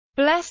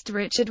Blessed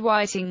Richard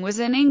Whiting was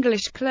an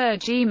English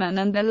clergyman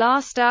and the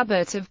last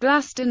abbot of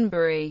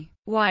Glastonbury.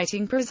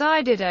 Whiting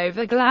presided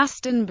over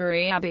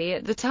Glastonbury Abbey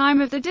at the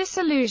time of the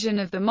dissolution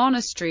of the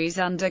monasteries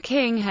under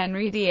King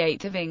Henry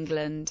VIII of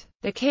England.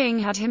 The king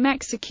had him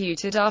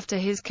executed after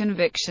his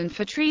conviction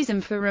for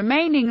treason for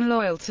remaining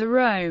loyal to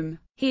Rome.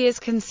 He is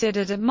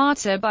considered a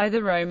martyr by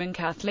the Roman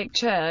Catholic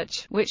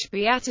Church, which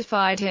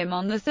beatified him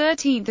on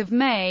 13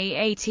 May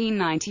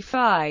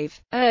 1895.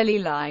 Early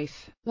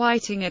life.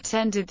 Whiting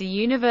attended the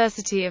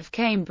University of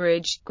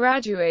Cambridge,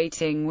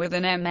 graduating with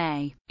an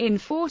M.A. in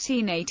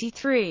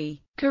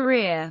 1483.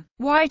 Career.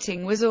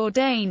 Whiting was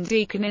ordained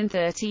deacon in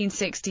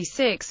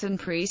 1366 and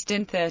priest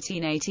in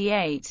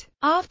 1388.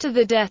 After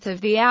the death of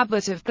the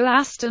abbot of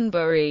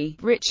Glastonbury,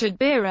 Richard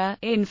Bera,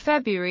 in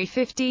February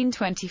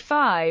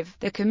 1525,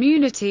 the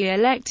community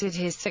elected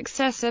his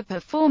successor per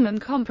formam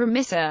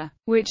compromissa,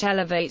 which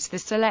elevates the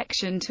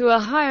selection to a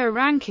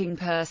higher-ranking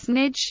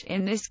personage,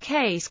 in this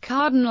case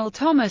Cardinal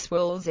Thomas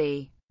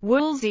Wolsey.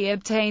 Wolsey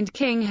obtained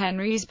King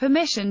Henry's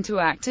permission to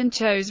act and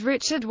chose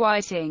Richard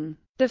Whiting.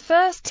 The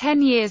first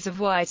 10 years of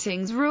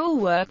Whiting's rule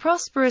were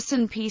prosperous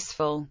and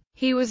peaceful.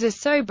 He was a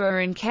sober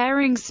and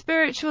caring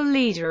spiritual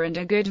leader and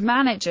a good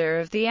manager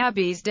of the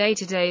abbey's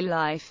day-to-day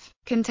life.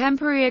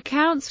 Contemporary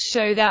accounts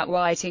show that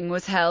Whiting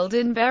was held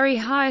in very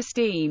high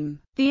esteem.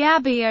 The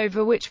abbey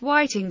over which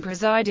Whiting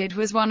presided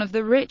was one of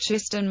the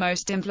richest and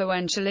most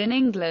influential in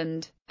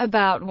England.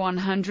 About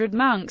 100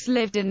 monks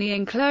lived in the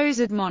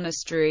enclosed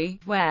monastery,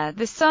 where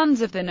the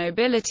sons of the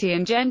nobility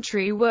and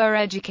gentry were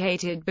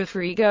educated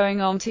before going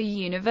on to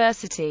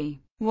university.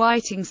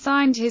 Whiting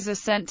signed his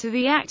assent to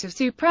the Act of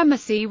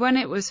Supremacy when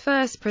it was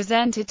first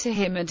presented to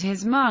him and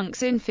his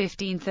monks in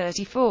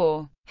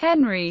 1534.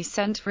 Henry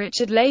sent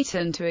Richard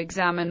Leighton to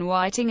examine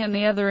Whiting and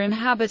the other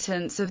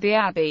inhabitants of the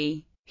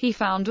abbey. He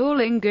found all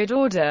in good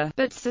order,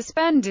 but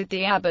suspended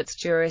the abbot's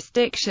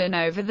jurisdiction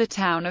over the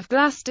town of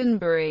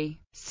Glastonbury.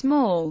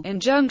 Small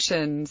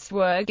injunctions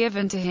were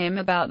given to him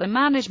about the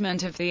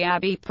management of the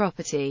abbey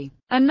property.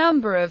 A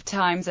number of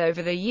times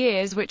over the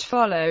years which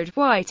followed,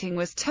 Whiting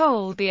was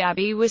told the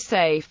abbey was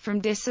safe from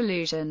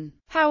dissolution.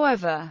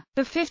 However,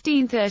 the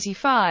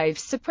 1535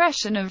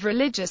 Suppression of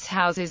Religious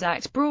Houses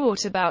Act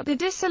brought about the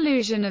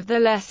dissolution of the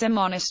lesser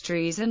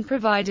monasteries and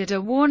provided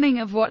a warning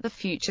of what the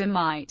future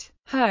might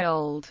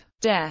hold.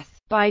 Death.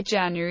 By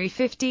January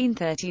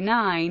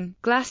 1539,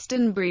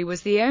 Glastonbury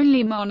was the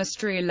only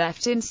monastery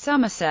left in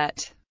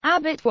Somerset.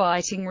 Abbot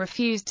Whiting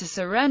refused to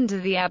surrender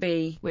the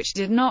abbey, which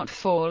did not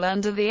fall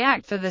under the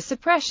Act for the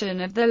Suppression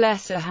of the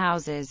Lesser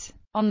Houses.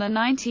 On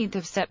 19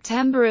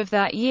 September of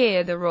that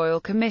year, the royal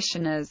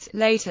commissioners,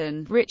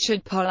 Leighton,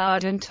 Richard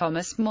Pollard and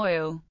Thomas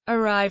Moyle,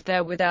 arrived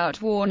there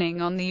without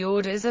warning on the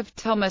orders of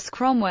Thomas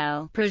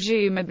Cromwell,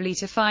 presumably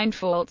to find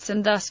faults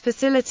and thus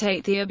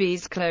facilitate the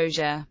abbey's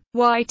closure.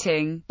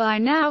 Whiting, by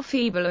now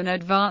feeble and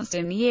advanced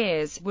in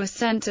years, was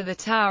sent to the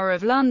Tower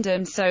of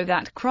London so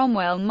that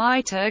Cromwell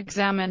might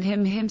examine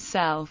him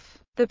himself.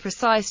 The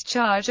precise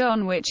charge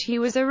on which he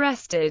was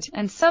arrested,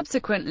 and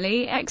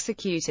subsequently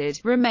executed,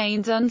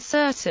 remains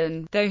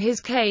uncertain, though his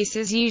case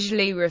is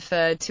usually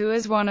referred to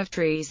as one of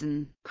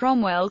treason.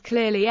 Cromwell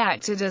clearly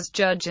acted as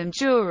judge and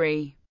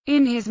jury.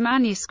 In his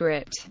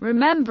manuscript,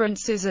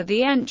 Remembrances are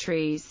the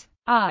entries.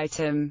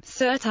 Item.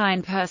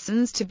 Certain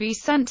persons to be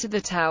sent to the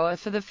Tower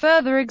for the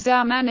further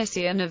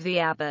examination of the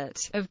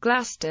Abbot of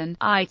Glaston.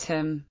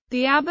 Item.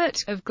 The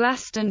Abbot of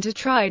Glaston to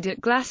tried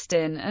at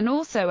Glaston and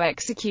also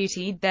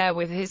executed there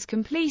with his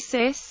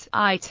complices.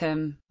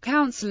 Item.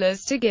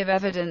 Councillors to give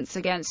evidence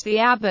against the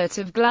Abbot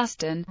of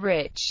Glaston.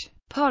 Rich.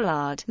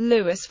 Pollard.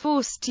 Louis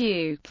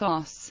Forstew.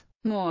 Foss.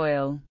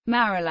 Moyle.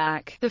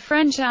 Marillac. The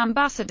French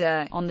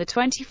ambassador, on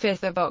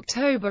 25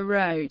 October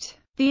wrote,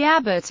 "The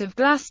Abbot of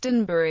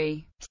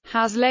Glastonbury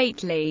has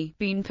lately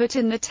been put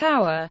in the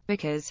Tower,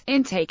 because,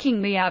 in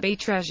taking the abbey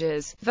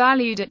treasures,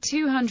 valued at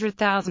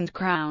 200,000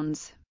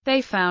 crowns,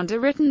 they found a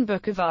written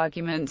book of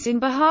arguments in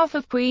behalf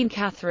of Queen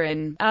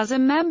Catherine, as a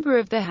member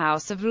of the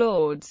House of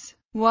Lords."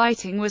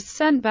 Whiting was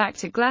sent back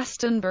to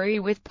Glastonbury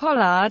with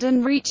Pollard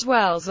and reached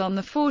Wells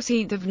on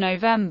 14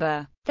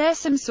 November. There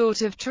some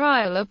sort of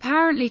trial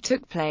apparently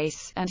took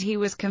place, and he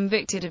was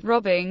convicted of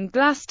robbing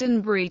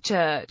Glastonbury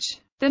Church.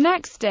 The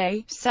next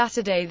day,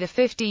 Saturday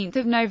 15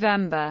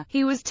 November,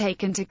 he was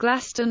taken to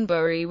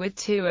Glastonbury with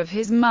two of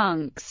his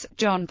monks,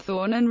 John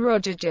Thorne and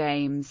Roger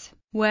James,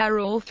 where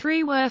all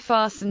three were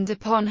fastened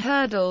upon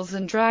hurdles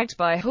and dragged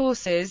by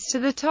horses to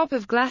the top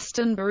of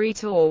Glastonbury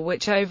Tor,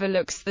 which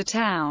overlooks the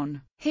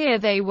town. Here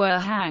they were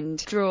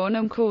hanged, drawn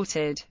and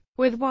quartered,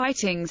 with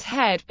Whiting's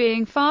head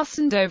being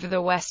fastened over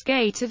the west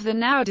gate of the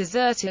now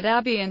deserted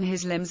abbey and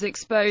his limbs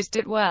exposed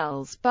at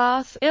Wells,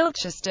 Bath,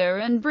 Ilchester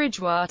and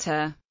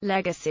Bridgewater.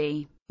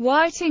 Legacy.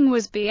 Whiting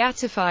was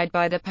beatified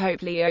by the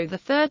Pope Leo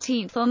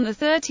XIII on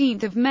 13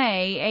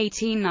 May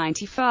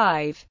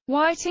 1895.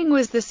 Whiting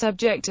was the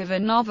subject of a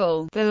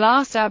novel, The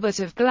Last Abbot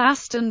of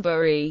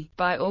Glastonbury,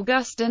 by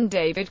Augustin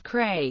David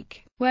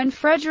Craik. When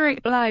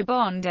Frederick Bligh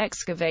Bond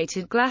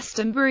excavated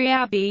Glastonbury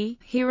Abbey,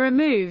 he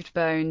removed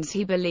bones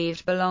he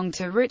believed belonged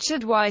to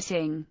Richard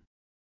Whiting.